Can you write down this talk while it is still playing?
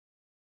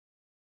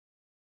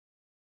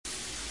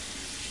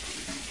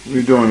What are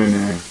you doing in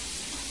there?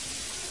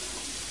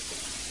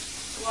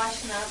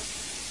 Washing up.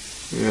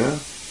 Yeah?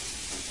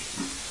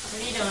 What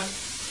are you doing?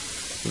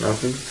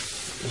 Nothing.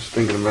 Just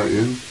thinking about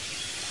you.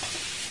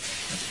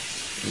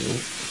 Yeah.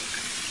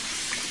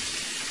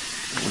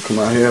 Wanna come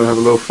out here and have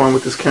a little fun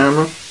with this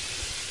camera?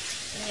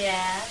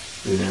 Yeah.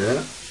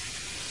 Yeah.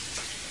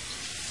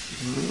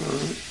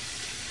 Alright.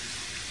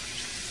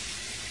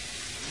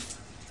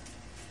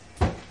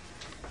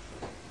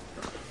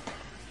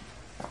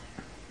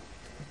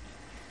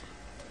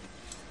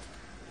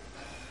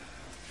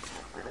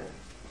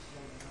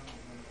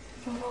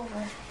 Come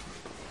over.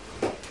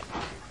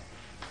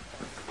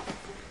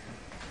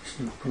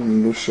 Put on a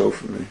little show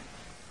for me.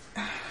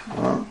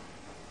 Huh?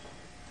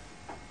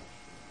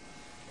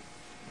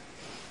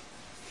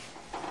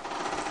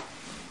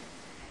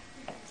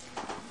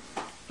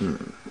 I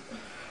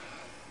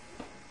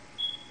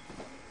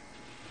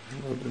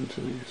love them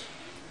titties.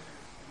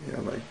 Yeah, I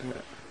like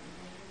that.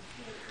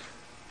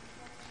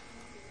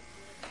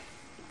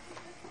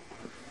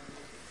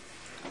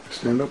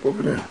 Stand up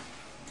over there.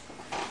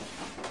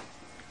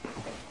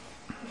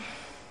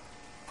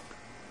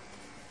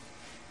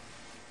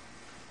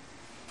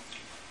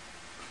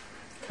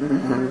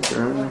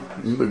 Girl,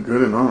 you look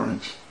good in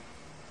orange.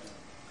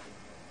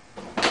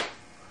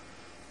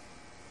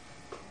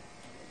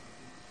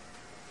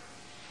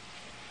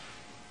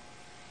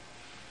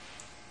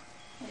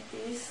 Like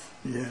these?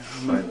 Yeah,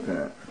 I like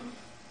that.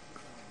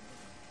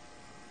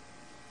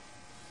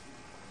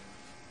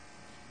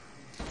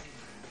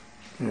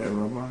 Yeah,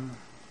 rub on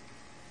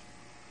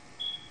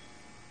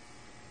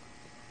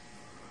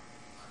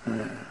it.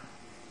 Yeah.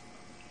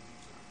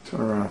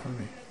 Turn around for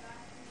me.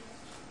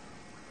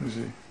 Let me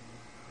see.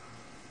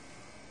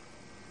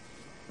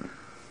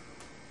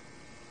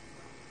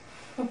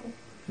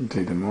 You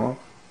take them off.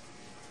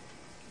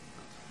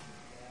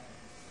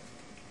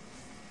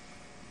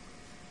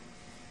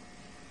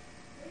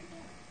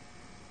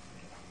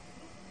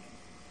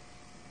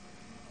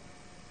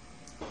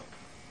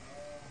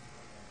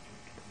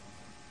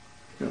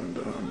 Gonna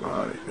do her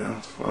body, yeah,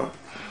 fuck.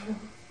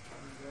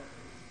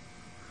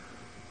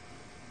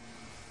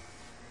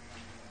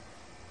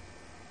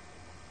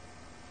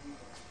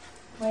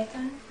 White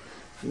time?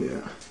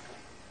 Yeah.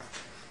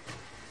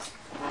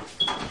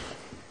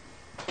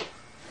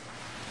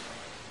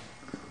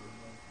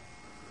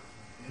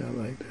 Yeah, I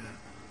like that.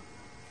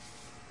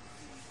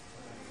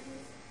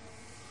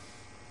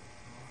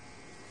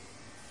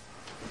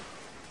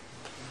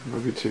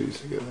 Rub your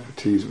titties together.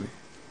 Tease me.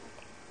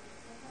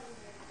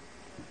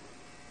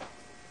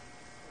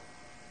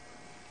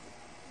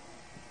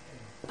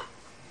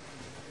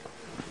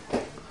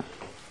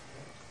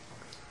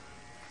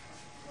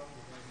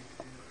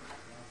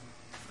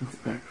 Lift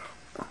it back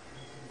up.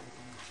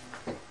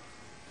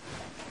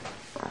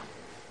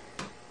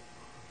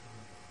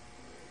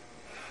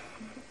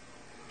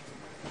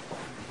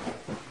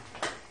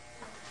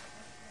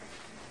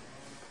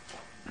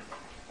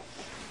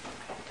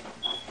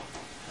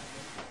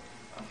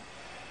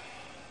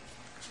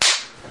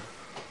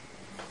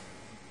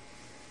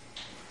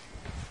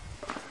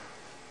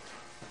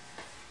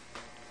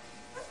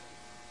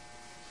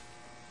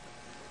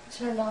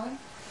 Turned on?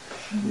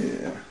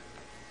 Yeah.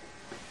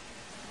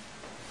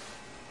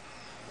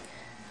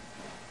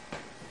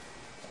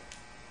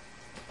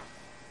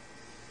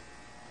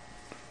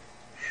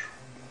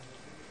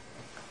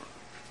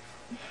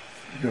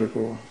 You gotta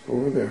go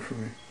over there for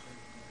me.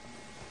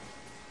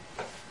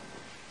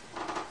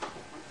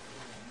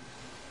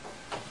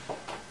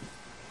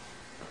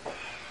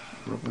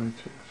 Rub my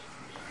chest.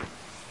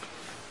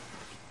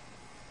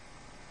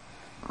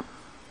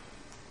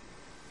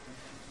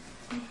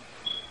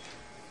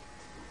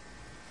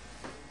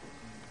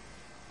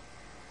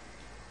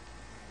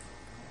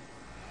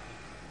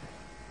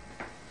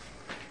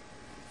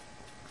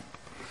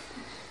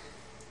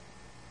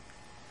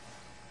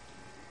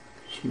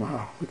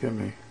 Smile. Look at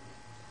me.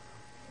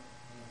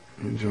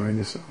 Enjoying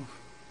yourself.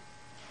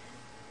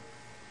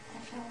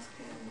 That feels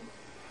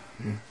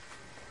good. Yeah.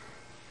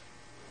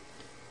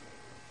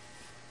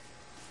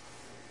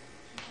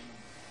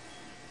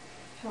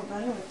 Feel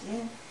better with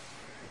you.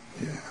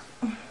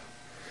 Yeah.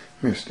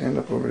 Here, stand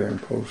up over there and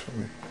pose for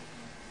me.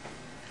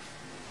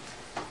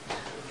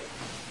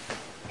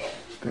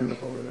 Stand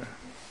up over there.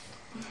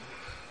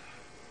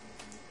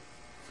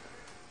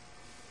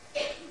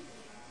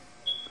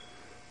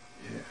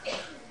 Yeah.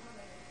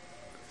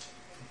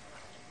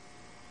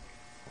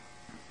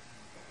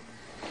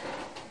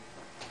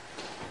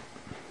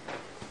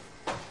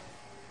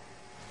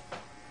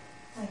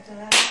 Like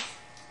that?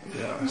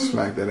 Yeah,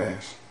 smack that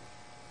ass.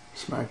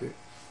 Smack it.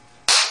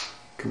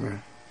 Come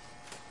here.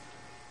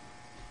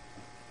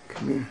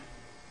 Come here.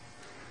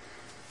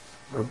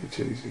 Rub your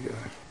titties together.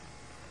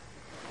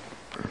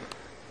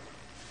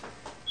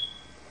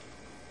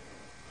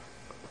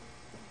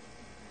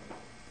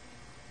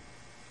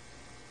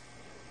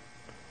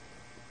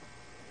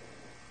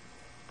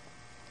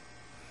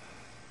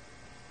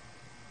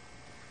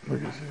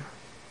 Look at you.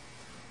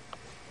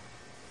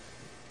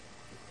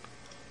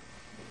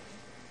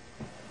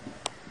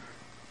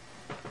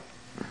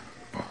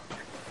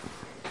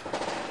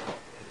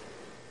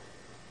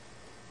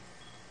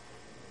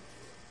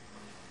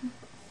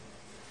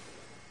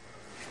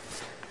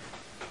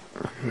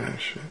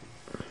 shit.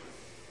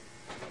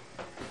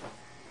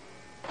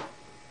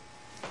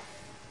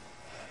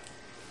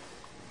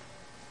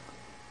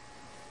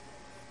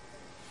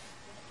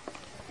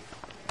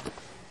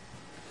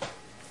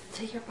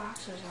 Take your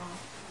boxers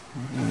off.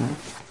 Mm-hmm.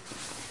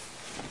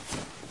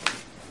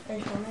 Are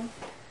you filming?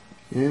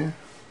 Yeah.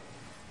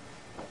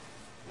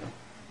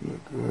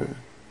 Look good.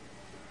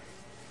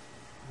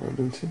 Rub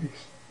them titties.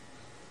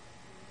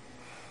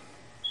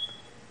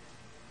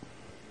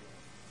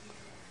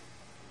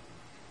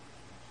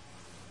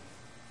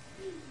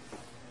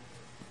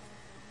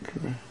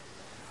 Okay.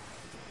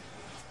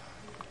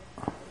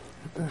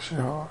 Hit that shit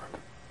hard.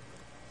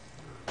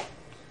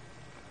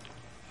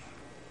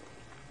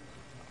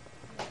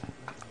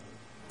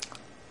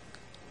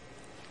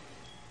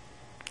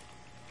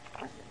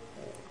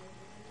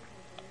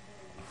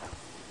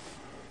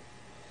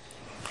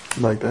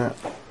 Like that?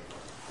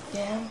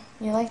 Yeah,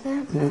 you like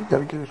that? Yeah, you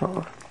gotta get it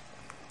hard.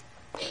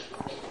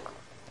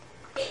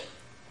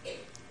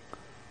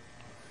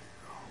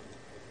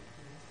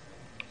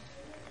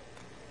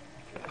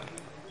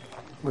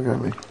 Look at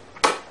me.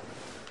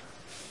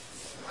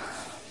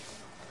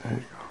 There you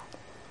go.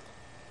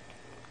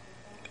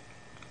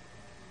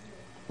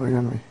 Look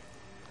at me.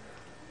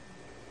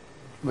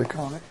 Lick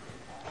on it.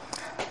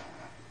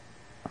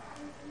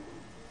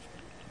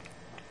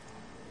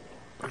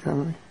 Look at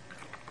me.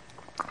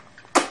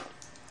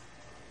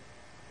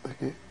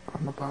 Lick it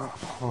from the bottom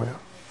all the way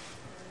up.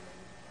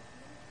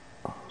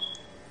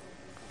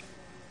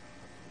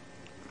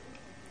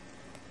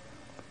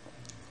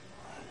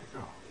 There you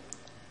go.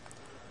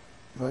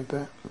 You like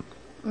that?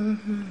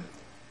 Mm-hmm.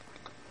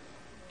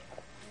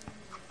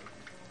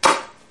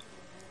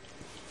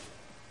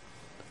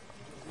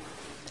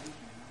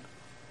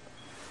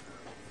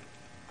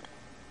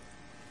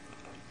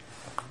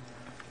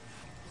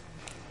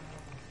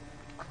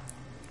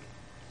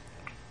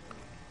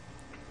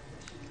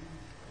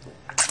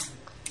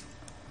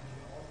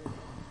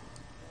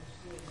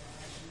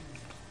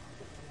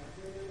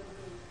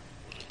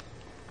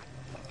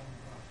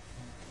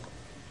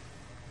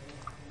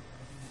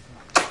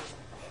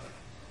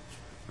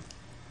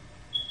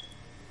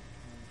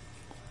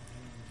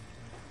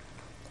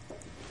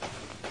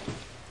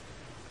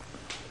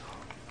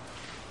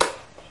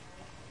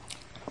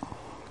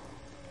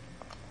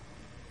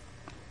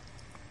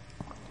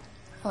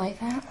 Like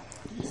that?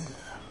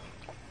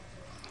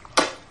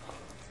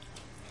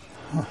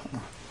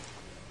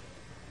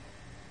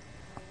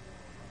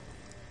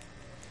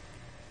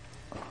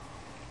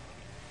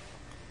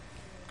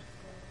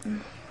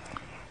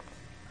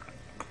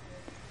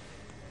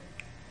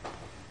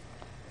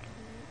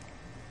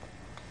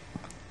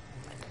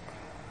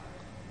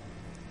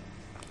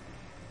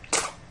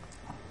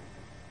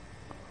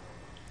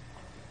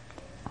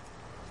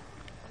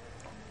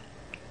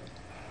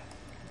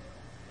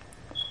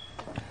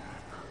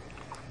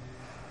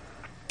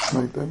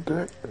 Like that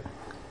dick?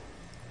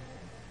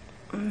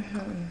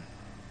 Mm-hmm.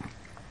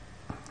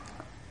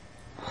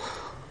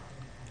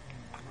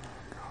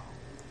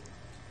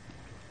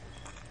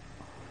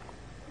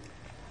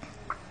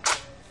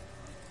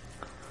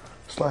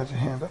 Slide your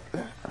hand up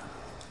there.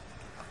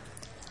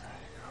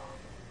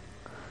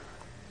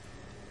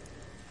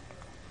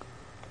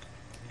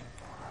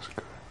 That's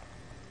good.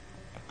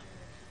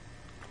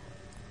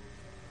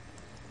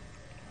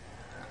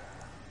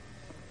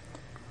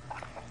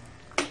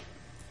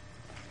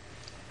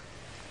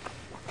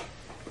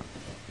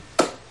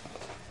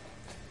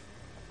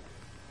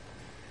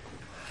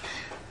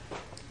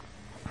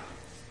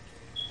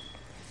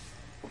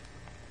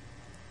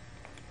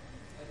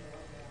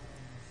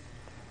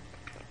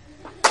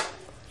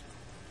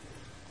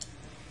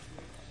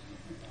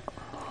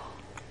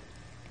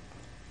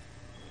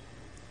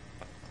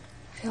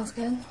 Feels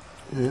good?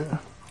 Yeah.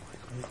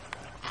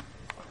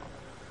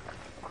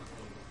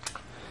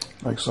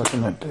 Like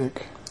sucking that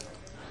dick.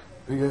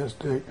 Big ass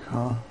dick,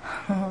 huh?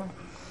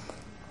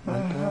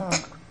 Like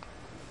that.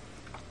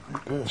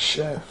 Like that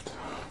shaft.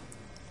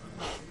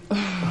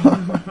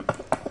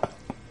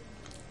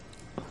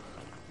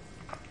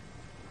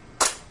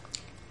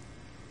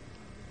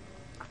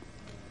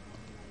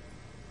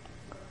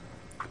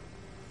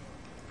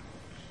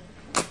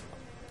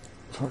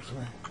 Talk to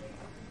me.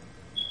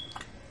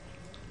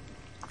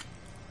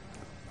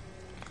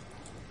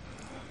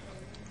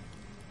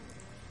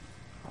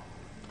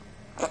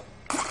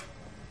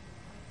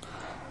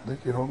 Lick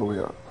it all the way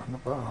up from the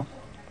bottom.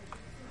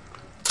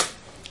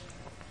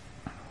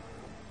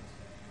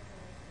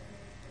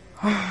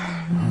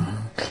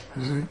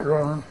 Is it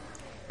growing?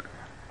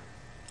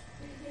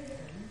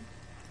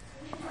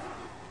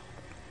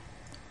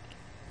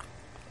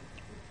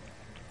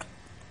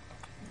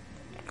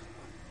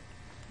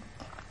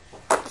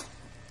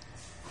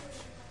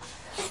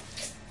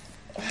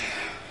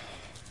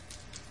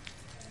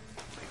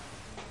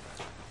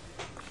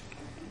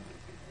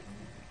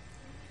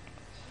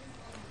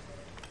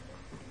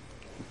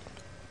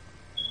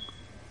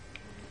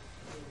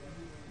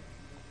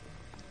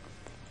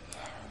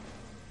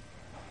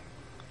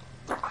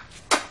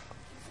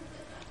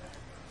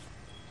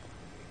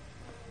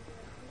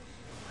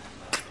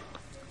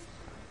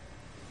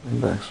 Lean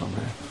back some,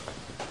 man.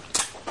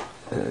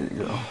 There you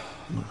go.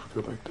 Looks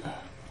good like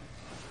that.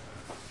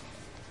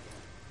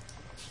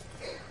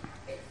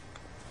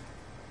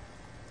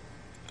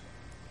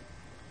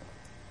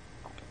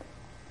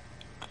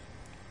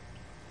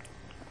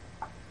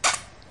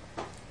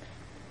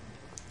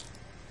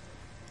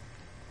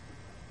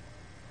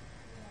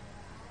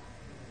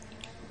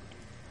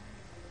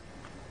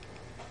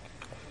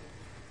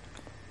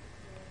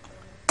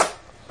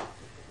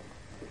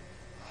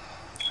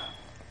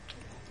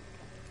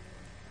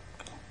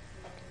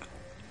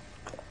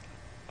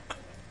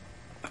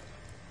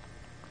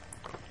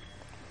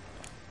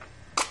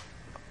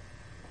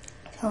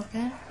 Feels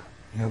good?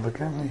 Yeah, look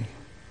at me.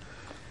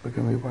 Look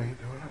at me while you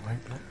doing it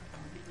like that.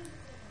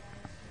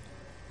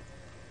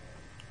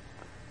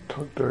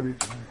 Talk dirty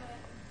to me.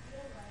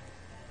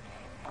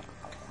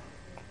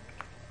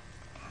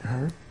 You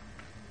heard?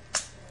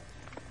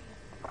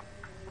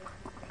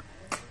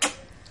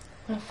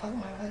 Wanna fuck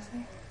my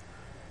pussy?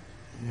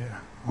 Yeah.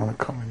 I wanna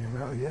come in your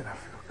mouth. Yeah, that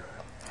feel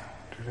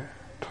good. Do that.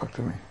 Talk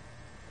to me.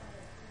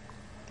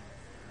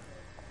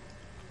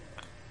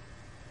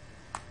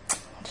 I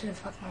want you to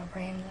fuck my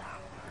brains out.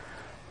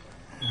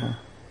 Yeah.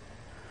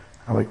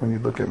 I like when you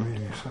look at me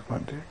and you suck my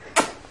dick.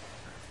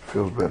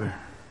 Feels better.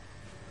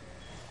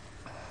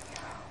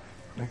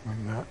 Make me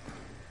nut.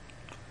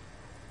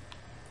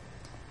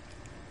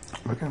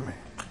 Look at me.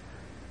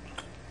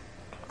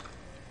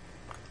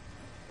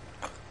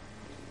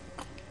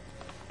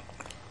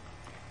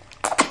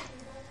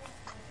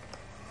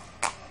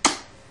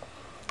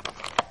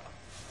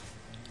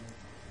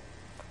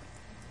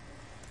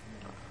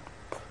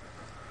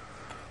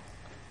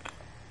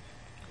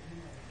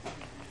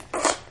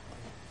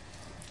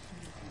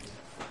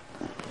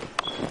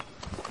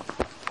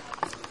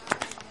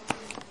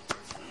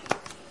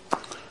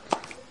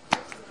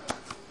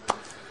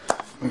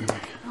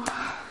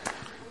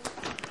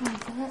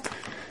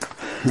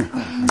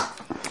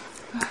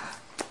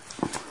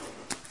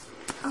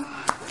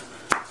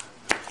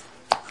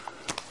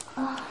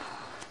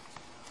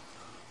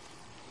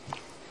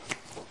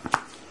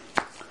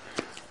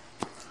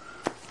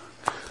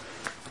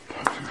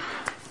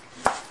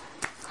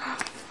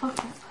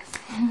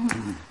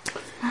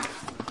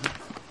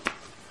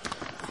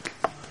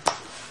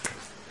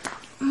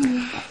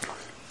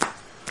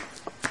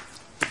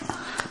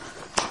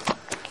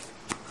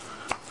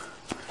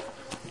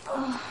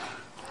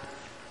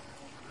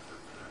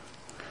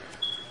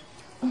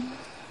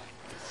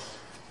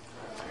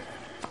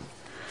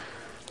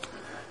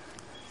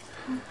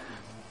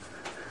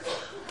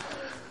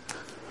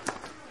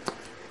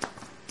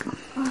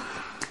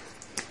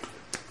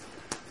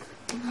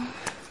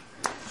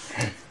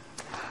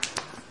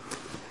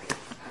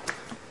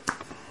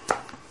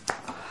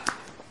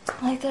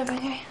 Like that,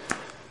 baby?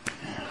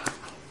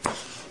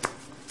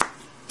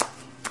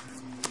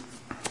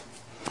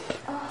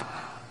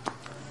 Oh,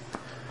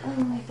 I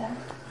don't like that.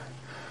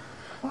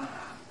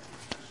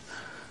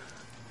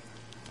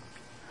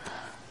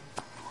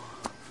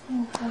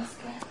 Oh, that's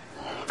good.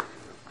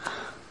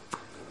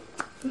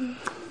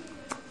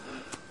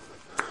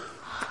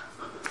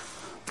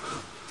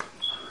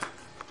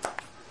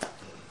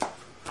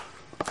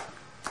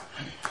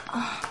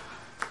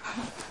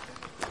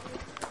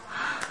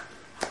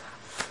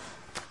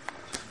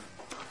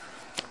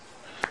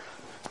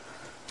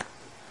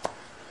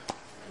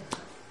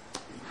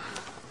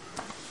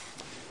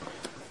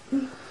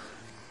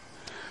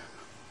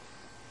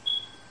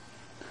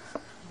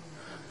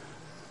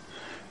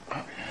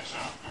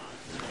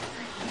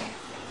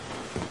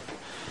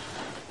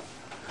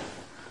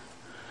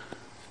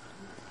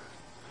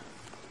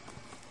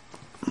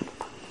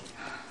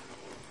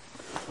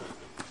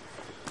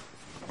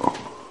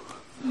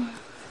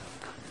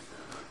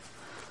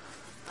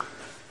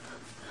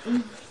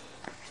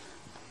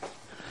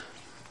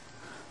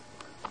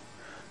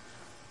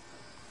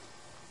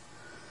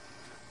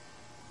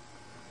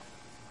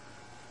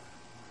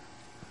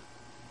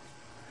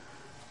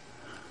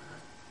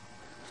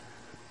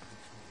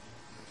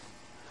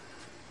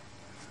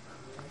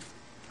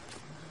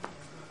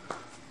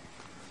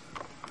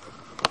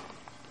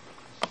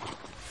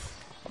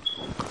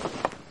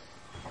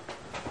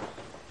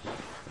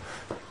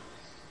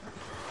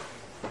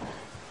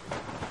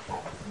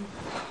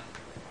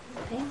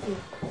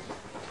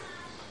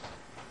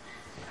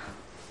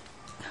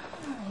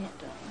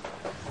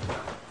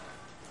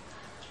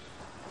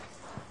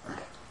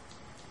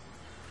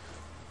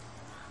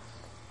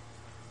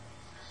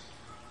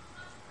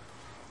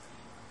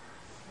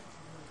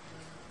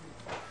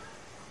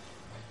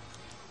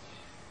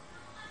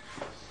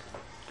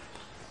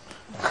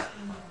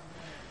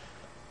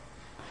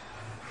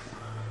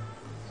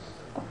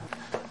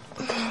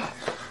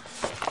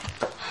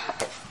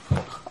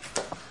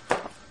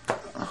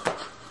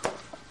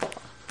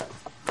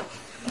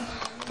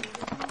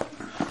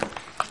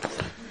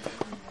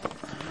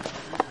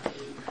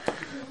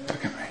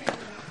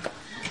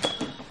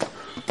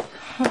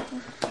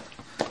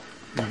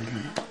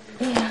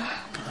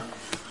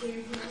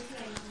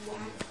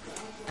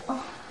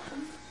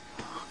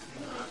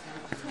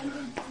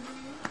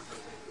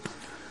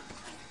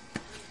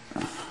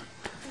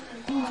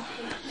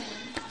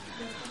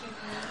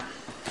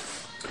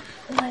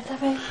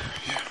 babe.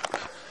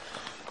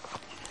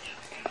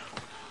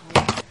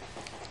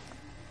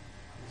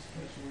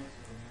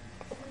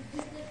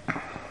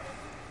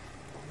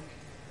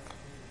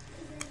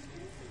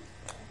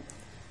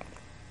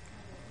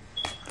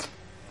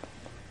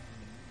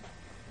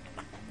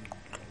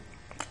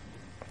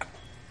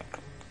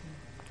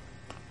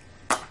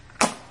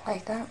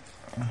 Like that?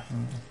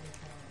 Mm-hmm.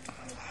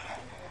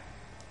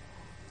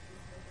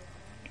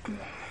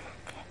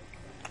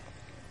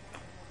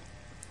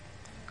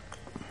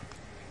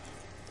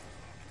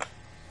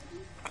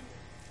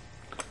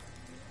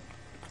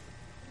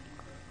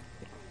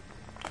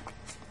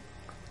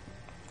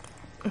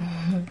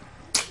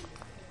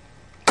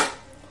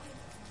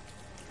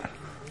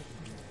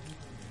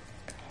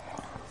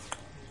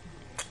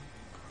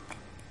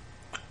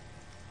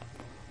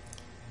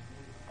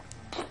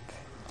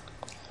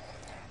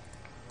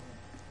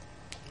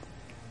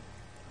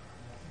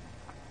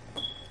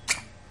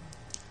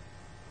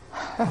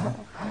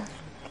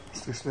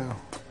 Stay still.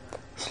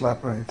 Slap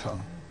it on your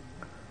tongue.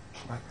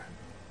 Slap it.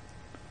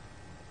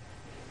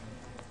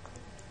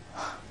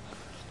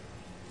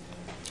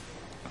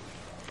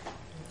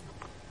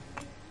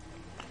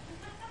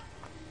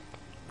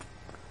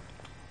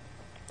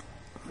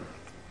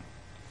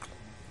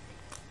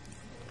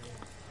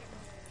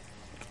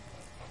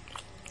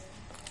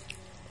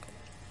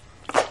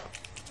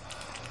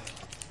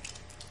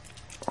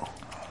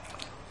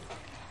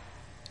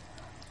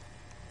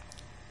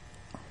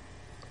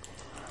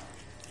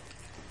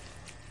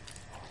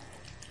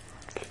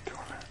 Keep doing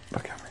it.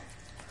 Look at me.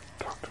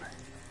 Talk to me.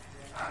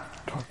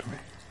 Talk to me.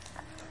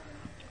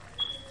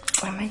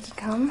 I make you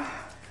come?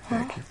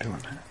 Yeah, keep doing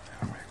it.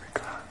 It'll make me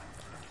come.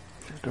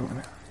 Keep doing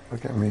it.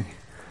 Look at me.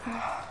 Look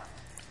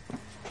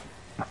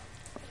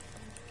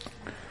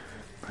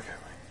at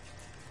me.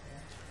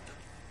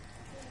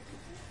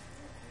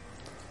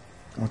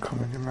 I'm gonna come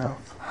in your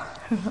mouth.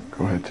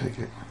 Go ahead, take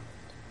it.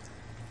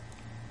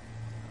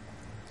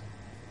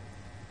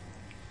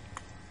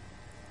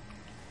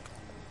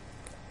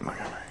 Look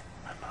at me.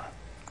 I'm not.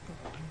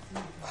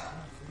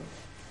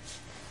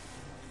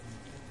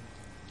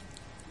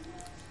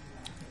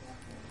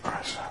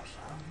 Alright, stop.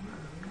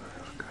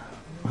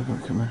 Look at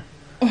me, come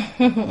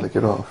here. Lick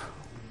it off.